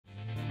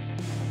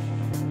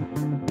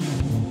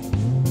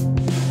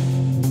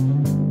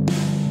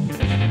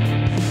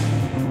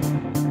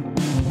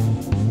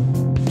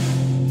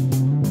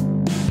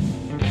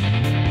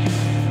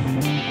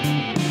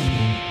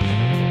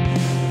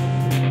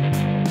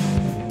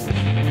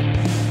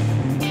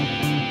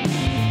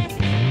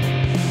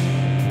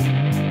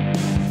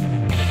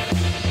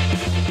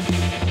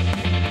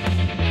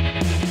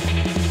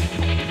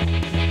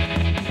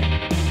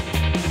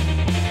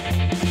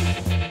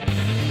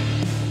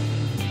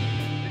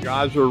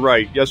Guys were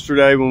right.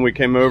 Yesterday when we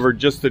came over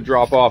just to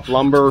drop off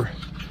lumber,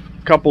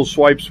 couple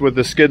swipes with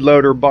the skid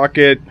loader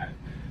bucket,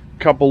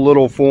 couple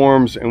little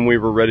forms, and we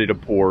were ready to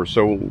pour.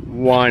 So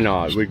why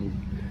not? We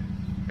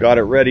got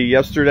it ready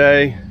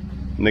yesterday,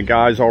 and the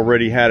guys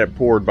already had it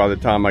poured by the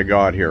time I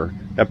got here.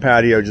 That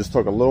patio just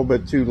took a little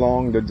bit too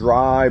long to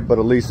dry, but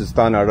at least it's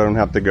done. I don't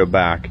have to go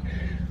back.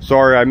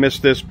 Sorry I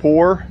missed this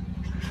pour,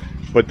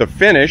 but the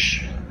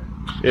finish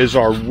is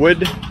our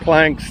wood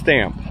plank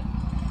stamp.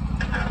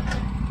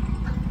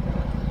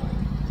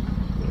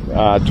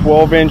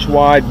 12-inch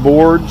wide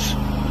boards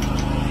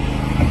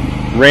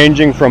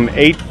ranging from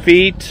 8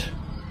 feet,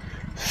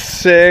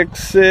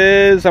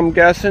 6s, I'm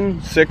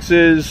guessing,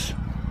 6s,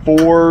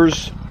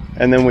 4s,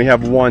 and then we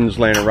have 1s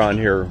laying around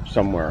here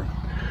somewhere.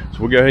 So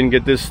we'll go ahead and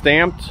get this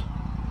stamped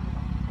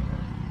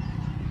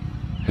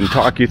and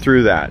talk you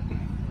through that.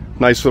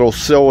 Nice little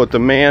sill at the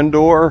man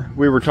door.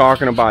 We were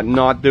talking about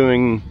not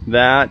doing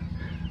that,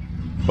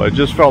 but it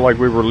just felt like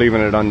we were leaving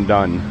it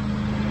undone.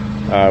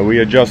 We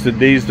adjusted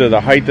these to the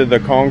height of the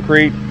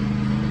concrete,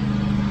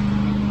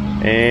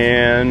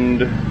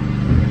 and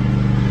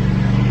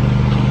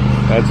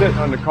that's it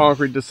on the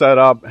concrete to set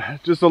up.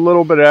 Just a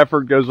little bit of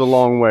effort goes a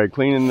long way.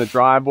 Cleaning the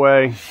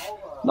driveway,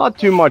 not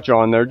too much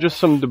on there, just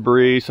some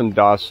debris, some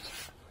dust,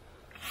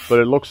 but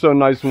it looks so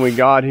nice when we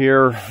got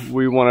here.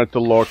 We want it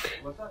to look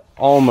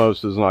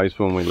almost as nice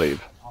when we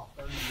leave.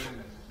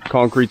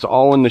 Concrete's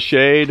all in the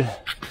shade.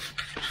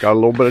 Got a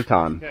little bit of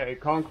time. Okay,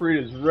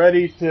 concrete is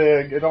ready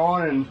to get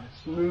on and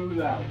smooth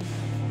out.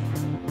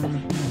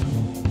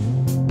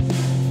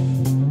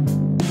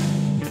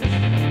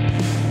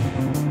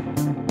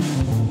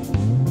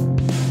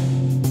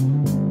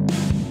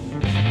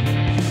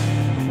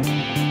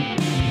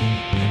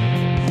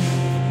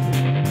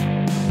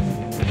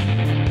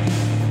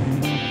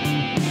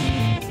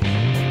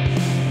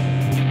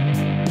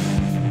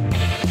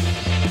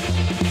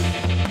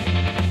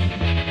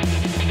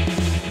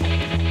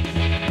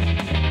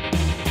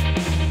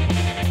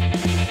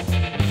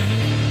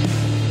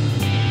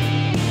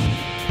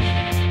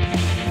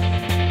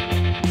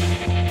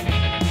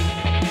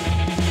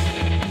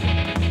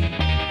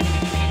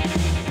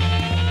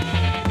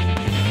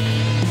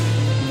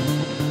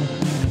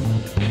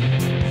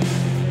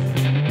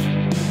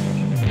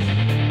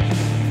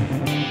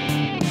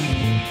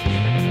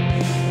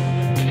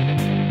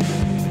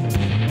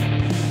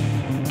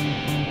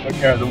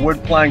 Okay, the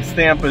wood plank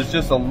stamp is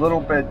just a little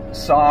bit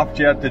soft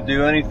yet to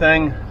do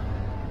anything.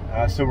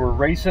 So we're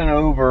racing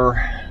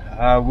over.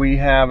 We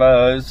have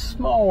a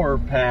smaller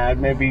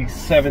pad, maybe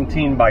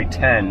 17 by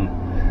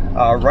 10,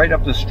 right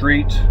up the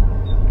street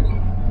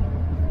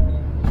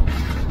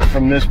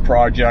from this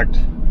project.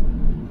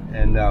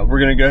 And we're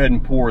gonna go ahead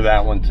and pour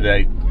that one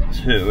today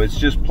too. It's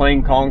just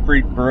plain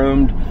concrete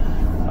broomed.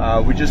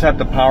 We just have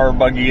to power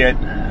buggy it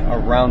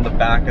around the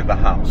back of the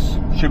house.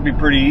 Should be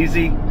pretty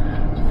easy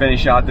to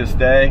finish out this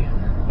day.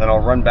 Then I'll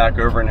run back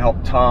over and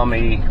help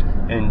Tommy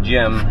and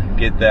Jim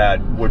get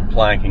that wood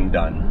planking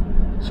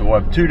done. So we'll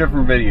have two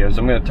different videos.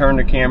 I'm going to turn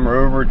the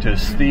camera over to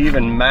Steve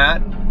and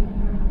Matt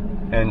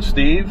and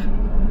Steve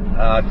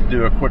to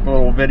do a quick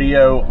little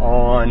video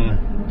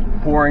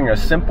on pouring a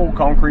simple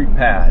concrete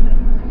pad.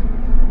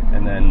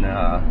 And then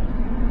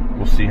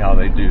we'll see how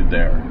they do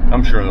there.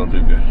 I'm sure they'll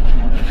do good.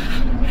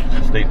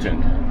 So stay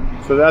tuned.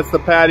 So that's the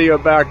patio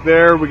back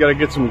there. We got to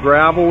get some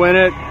gravel in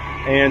it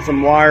and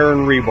some wire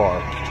and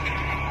rebar.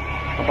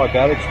 How about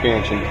that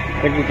expansion?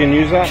 Think we can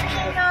use that?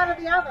 Out of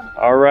the oven.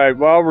 All right,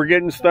 well, we're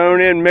getting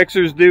stone in.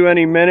 Mixers due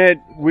any minute.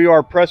 We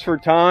are pressed for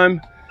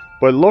time,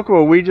 but look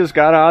what we just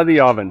got out of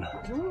the oven.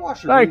 Can we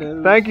wash your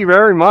windows? Thank you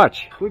very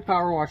much. Can we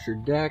power wash your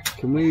deck?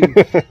 Can we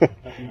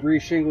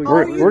re-shingle?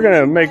 We're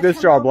going to make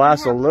this job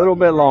last a little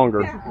bit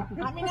longer.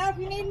 Let me know if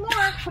you need more.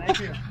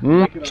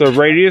 Thank you. So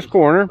radius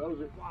corner.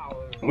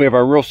 We have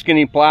our real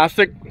skinny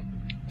plastic,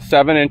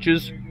 7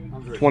 inches,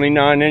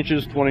 29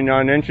 inches,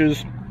 29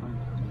 inches.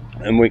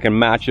 And we can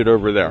match it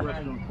over there.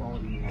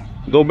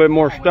 A little bit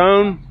more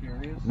stone,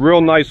 real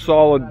nice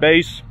solid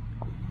base.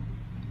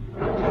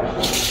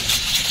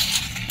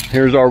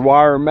 Here's our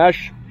wire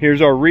mesh,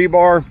 here's our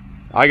rebar.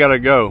 I gotta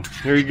go.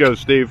 Here you go,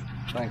 Steve.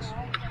 Thanks.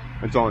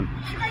 It's on.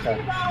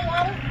 Okay.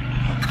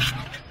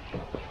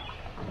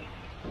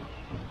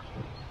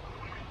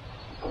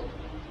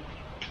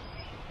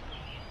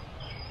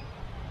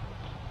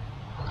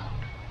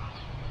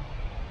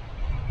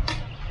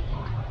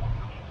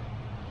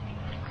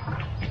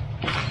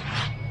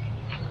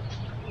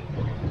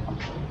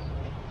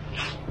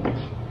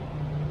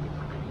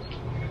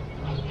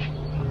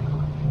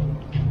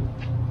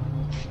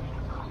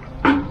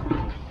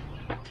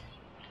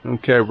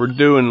 Okay, we're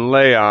doing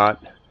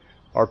layout.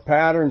 Our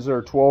patterns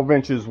are 12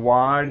 inches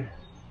wide.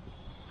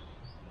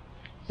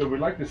 So we'd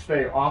like to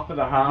stay off of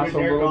the house a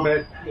little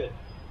bit.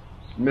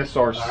 Miss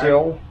our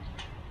sill.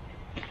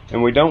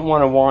 And we don't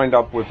want to wind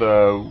up with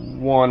a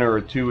 1 or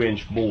a 2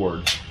 inch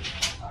board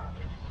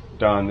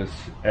down this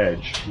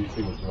edge. You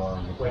see what's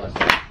wrong with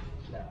that?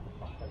 Yeah,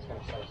 that's going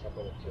to set us up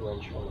with a 2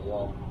 inch on the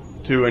wall.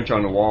 2 inch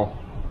on the wall.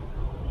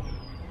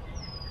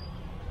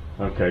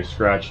 Okay,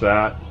 scratch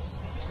that.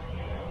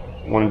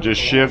 Want to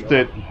just shift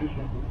it?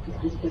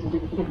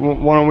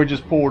 Why don't we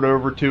just pull it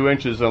over 2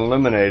 inches and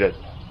eliminate it?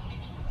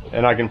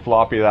 And I can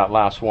flop you that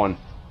last one.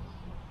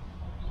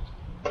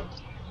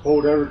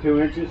 Pull it over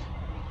 2 inches?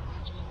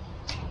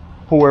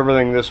 Pull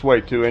everything this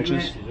way 2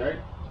 inches. 2 inches, right?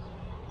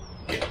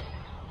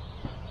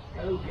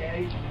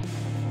 Okay.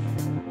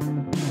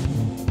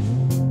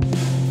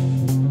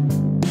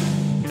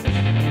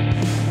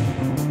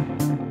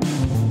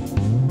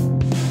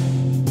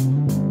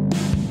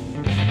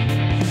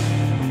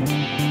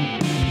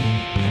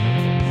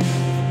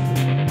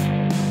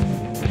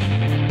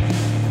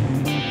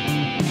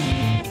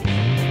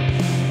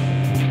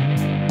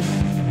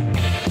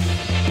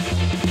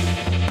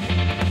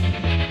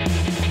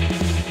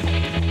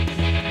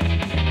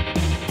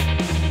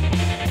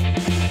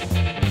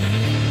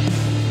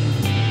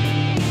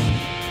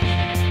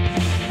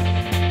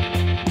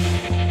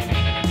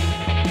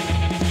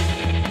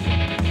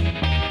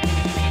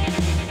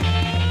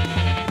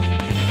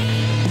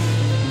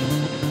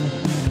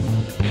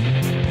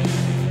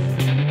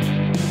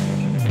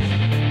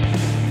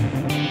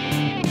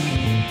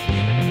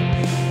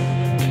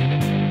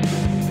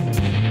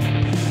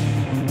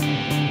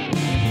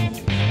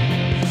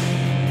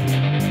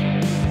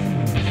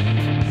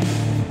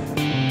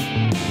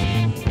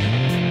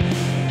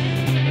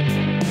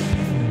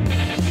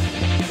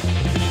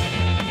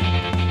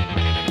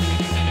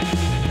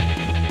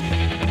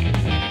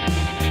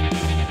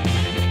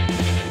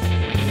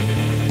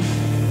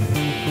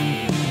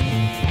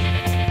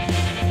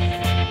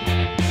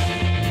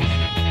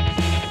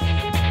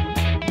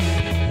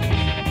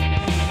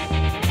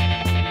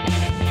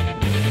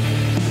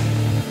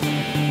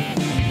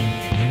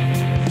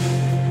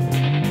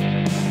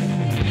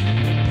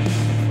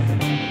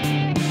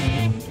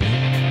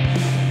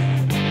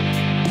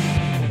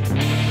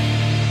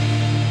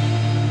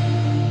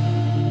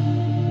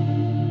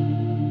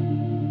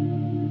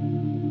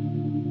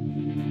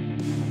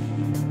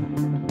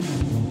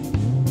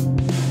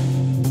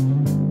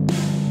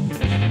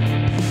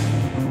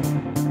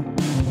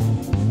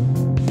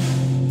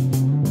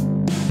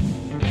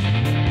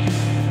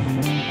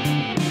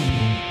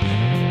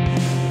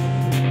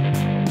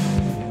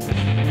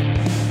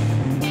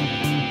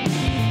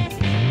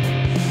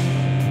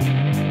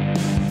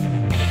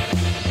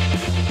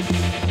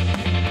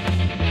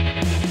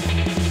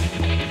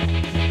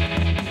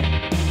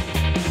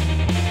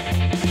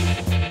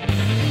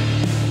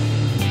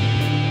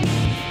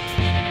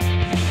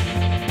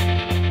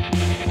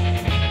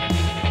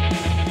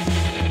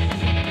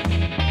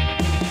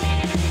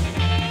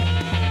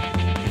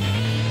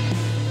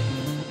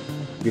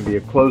 Give you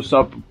a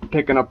close-up,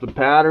 picking up the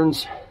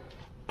patterns.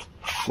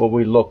 What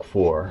we look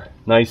for.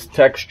 Nice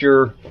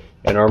texture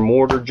in our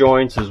mortar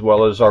joints as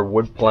well as our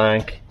wood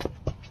plank.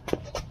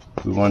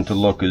 We want it to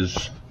look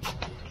as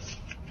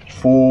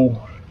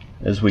full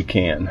as we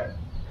can.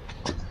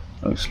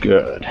 Looks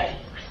good.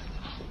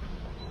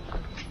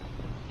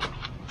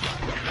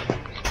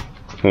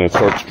 When it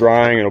starts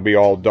drying, it'll be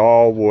all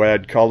dull. We'll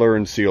add color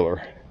and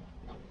sealer.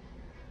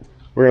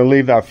 We're going to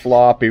leave that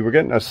floppy. We're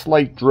getting a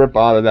slight drip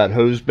out of that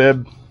hose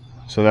bib,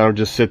 so that'll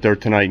just sit there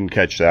tonight and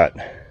catch that.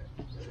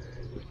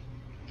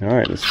 All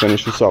right, let's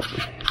finish this up.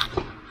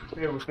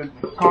 Okay, with the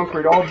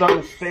concrete all done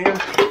and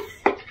stamped,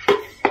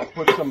 I'll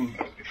put some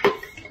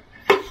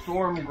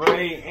Storm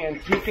Gray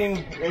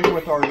antiquing in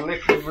with our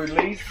liquid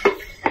release.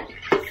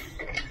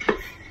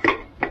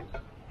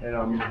 And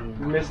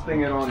I'm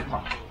misting it on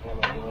top.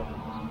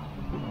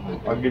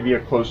 I'll give you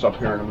a close-up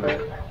here in a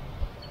minute.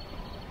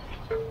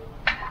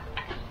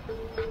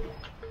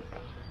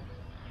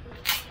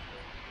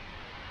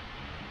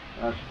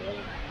 That's better.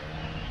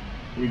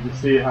 You can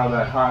see how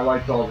that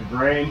highlights all the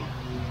grain.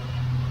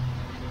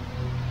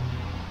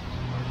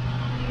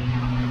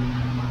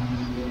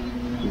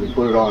 You can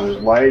put it on as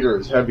light or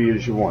as heavy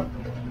as you want.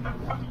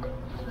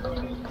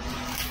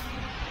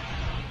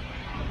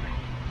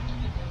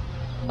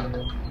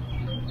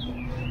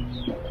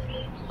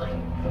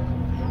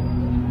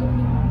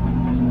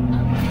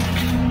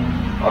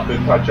 I'll have to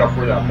touch up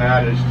where that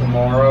mat is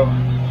tomorrow.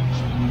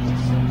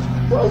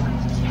 Whoa.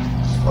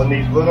 On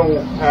these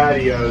little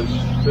patios,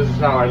 this is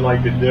how I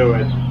like to do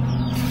it.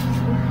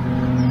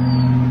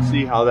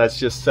 See how that's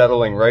just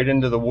settling right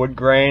into the wood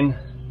grain?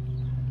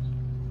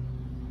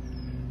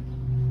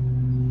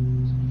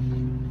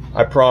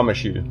 I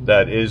promise you,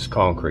 that is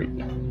concrete.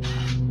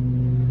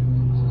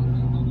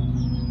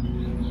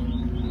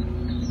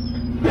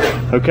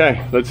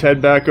 Okay, let's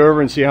head back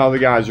over and see how the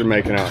guys are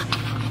making out.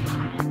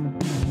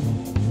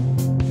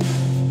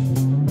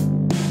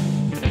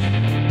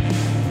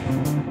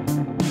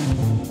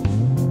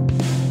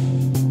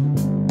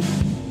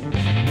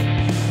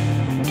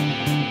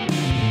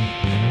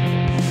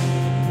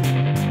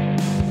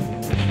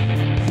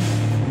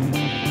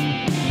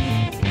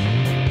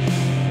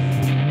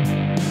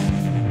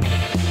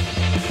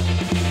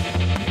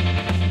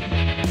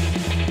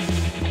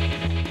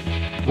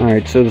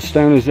 Alright, so the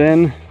stone is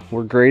in.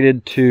 We're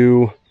graded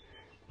to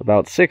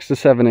about 6 to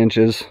 7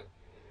 inches.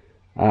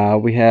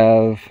 We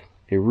have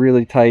a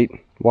really tight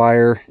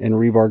wire and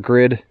rebar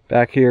grid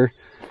back here.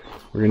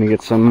 We're gonna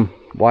get some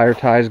wire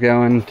ties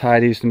going, tie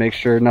these to make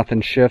sure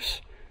nothing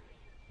shifts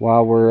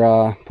while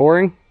we're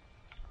pouring.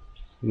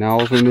 Now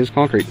all we need is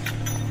concrete.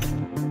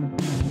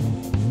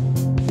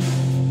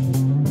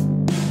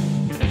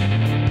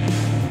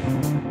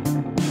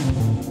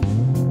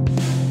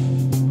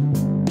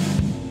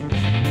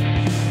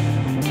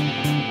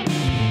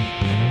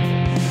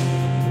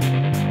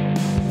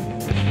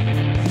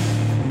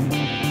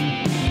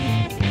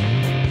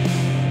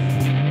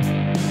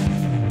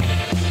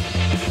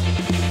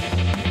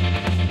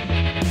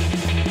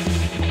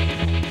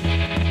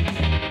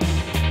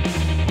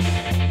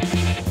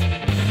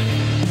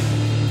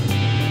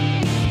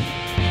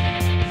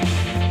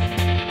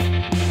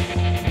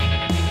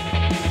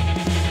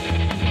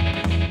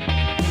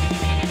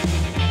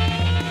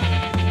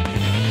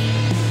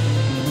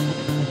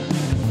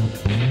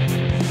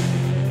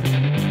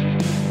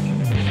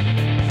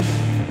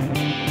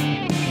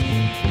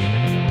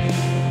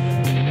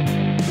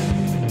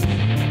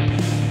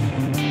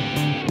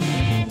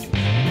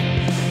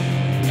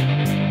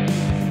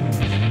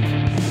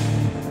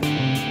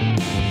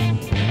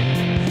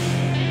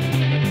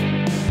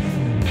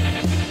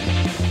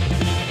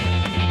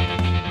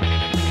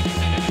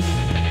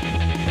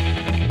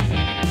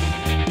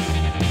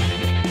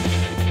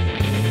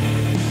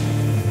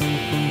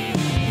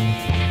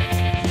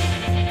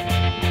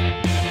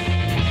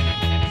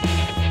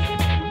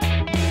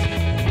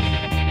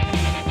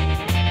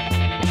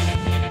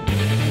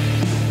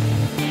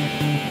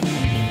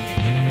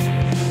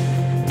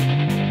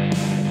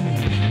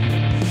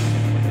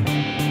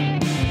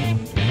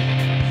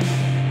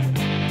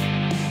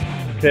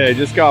 Okay,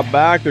 just got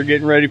back. They're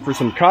getting ready for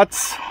some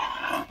cuts.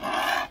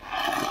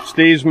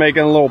 Steve's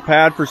making a little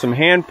pad for some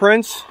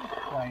handprints.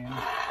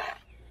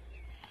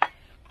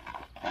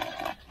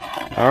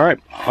 All right,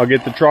 I'll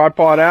get the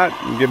tripod out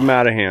and give him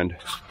out a hand.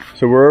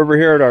 So we're over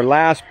here at our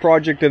last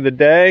project of the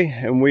day,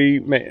 and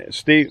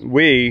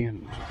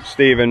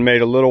Steven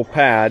made a little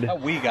pad.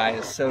 That wee guy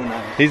is so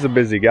nice. He's a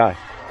busy guy.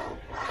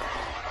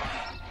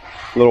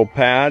 Little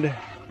pad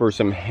for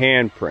some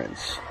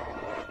handprints.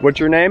 What's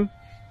your name?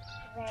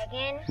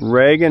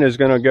 Reagan is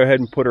going to go ahead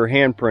and put her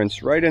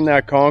handprints right in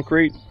that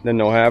concrete, then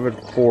they'll have it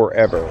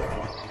forever.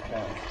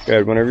 Okay.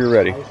 Good, whenever you're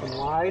ready. Nice and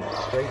wide,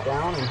 straight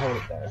down, and hold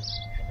it there.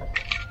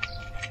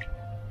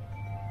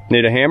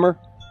 Need a hammer?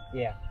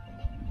 Yeah.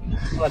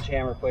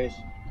 Sledgehammer, please.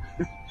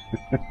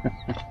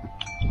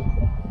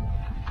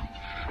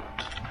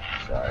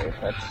 Sorry if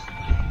that's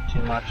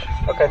too much.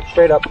 Okay,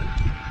 straight up.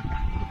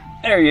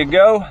 There you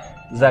go.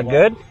 Is that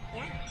good?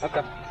 Yeah.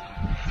 Okay.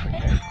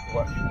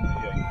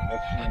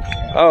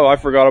 Oh, I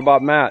forgot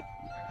about Matt.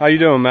 How you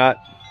doing, Matt?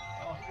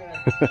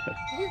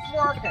 He's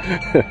working.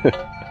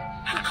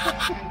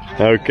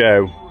 Okay.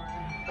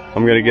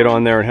 I'm going to get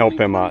on there and help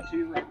him out.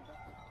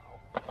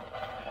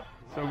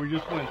 So we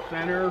just went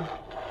center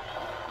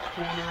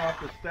off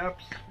the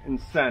steps, and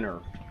center.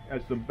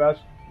 That's the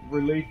best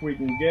relief we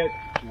can get.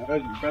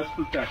 That's the best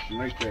protection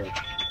right there.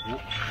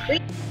 Yep.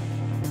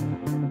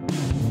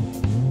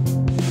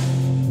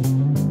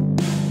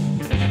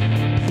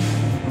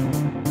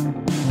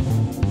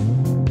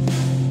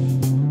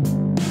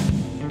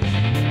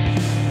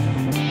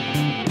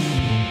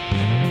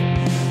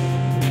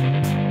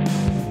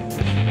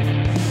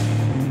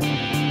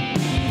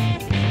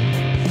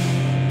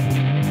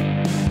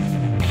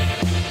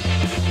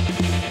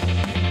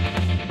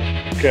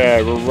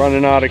 Okay, we're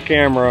running out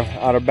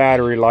of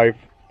battery life.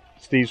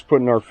 Steve's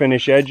putting our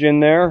finish edge in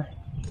there.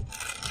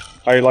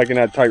 How you liking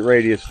that tight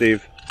radius,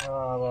 Steve? Oh,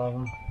 I love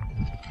them.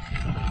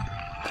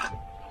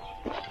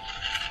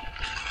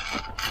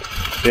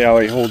 See how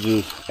he holds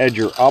his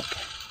edger up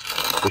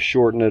to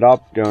shorten it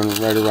up, going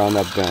right around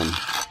that bend.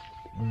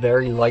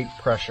 Very light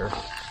pressure.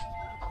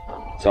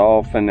 It's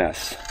all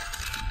finesse.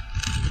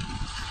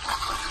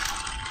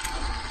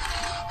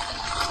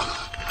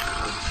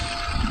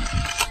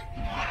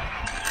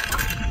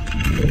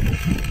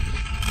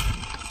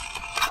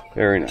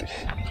 Very nice.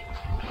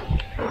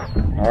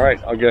 All right,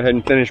 I'll go ahead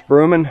and finish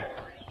brooming.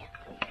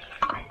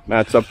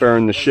 Matt's up there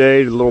in the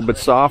shade, a little bit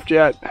soft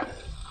yet.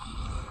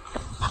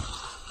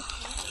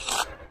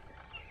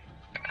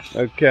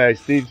 Okay,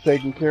 Steve's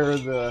taking care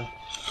of the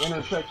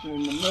intersection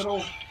in the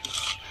middle.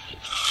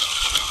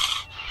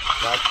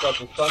 Matt's got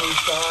the sunny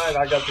side,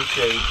 I got the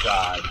shade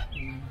side.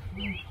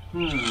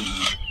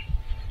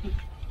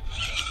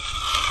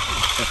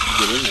 Have to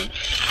get in there.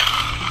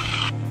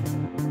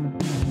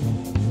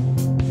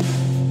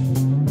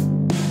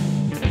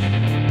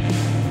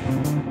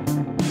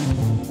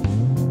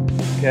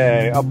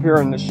 Okay, up here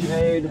in the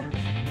shade,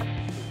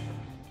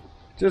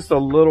 just a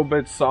little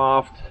bit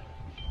soft.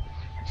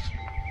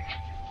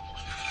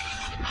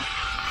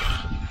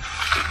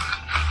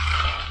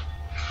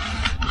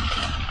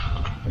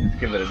 Let's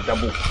give it a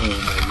double cool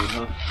maybe,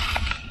 huh?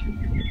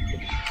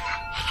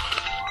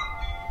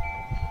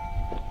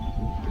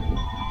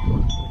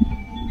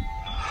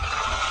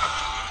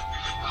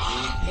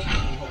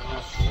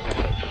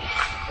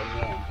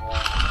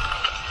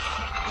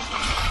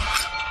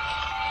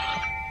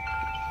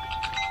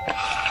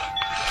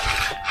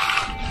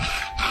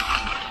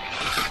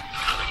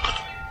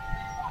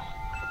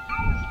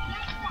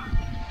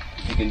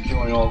 can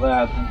join all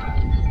that.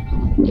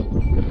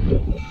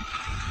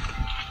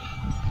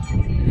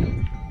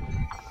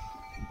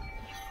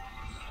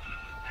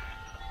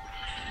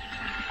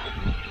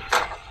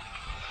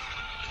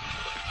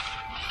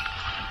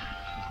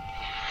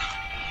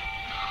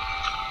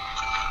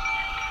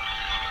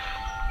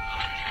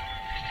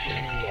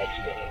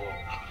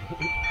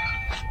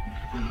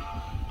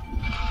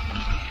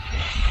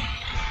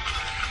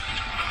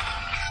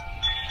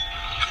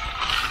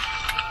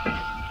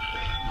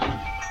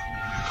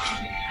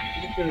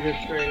 Just gonna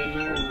get straight in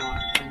there and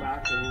not come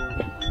back anymore.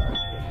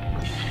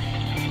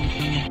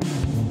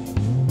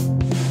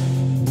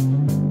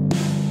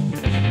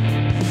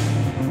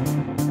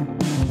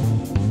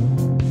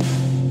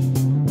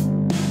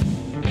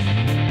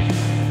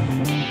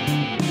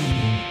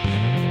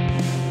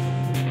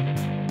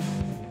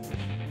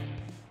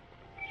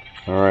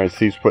 All right,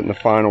 Steve's putting the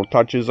final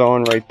touches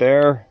on right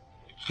there.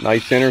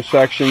 Nice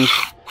intersections.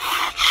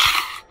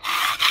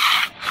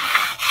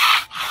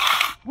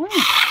 Woo.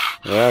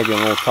 Yeah, getting a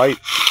little tight.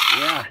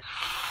 Yeah.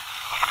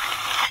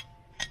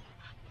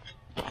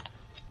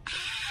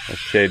 That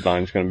shade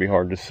line's going to be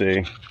hard to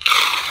see.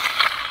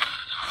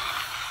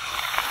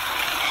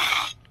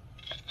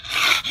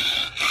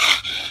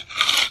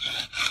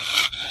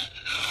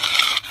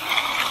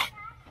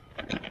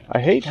 I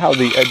hate how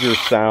the edger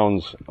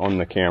sounds on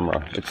the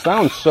camera. It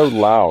sounds so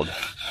loud.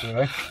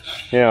 Really?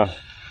 Yeah.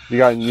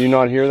 You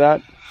not hear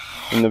that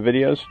in the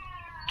videos?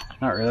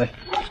 Not really.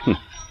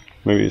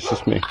 Maybe it's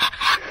just me.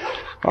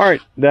 All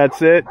right,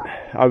 that's it.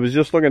 I was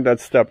just looking at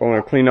that step. I'm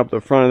going to clean up the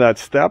front of that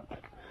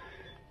step.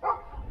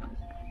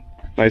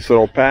 Nice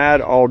little pad,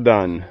 all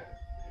done.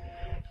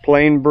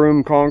 Plain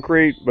broom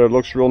concrete, but it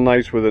looks real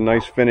nice with a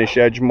nice finish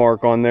edge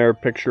mark on there.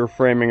 Picture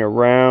framing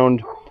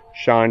around.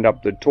 Shined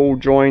up the tool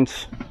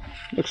joints.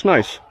 Looks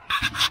nice.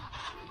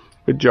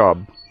 Good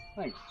job.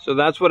 Thanks. So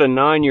that's what a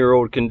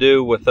 9-year-old can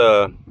do with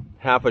a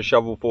half a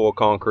shovel full of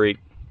concrete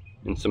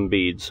and some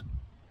beads.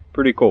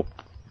 Pretty cool.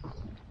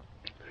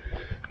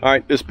 All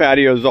right, this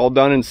patio is all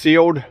done and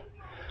sealed.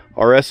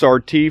 Our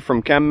SRT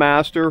from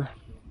ChemMaster,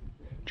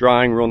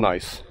 drying real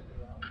nice.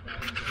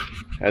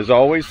 As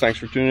always, thanks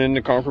for tuning in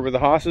to Concrete with the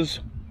Hosses.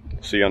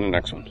 See you on the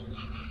next one.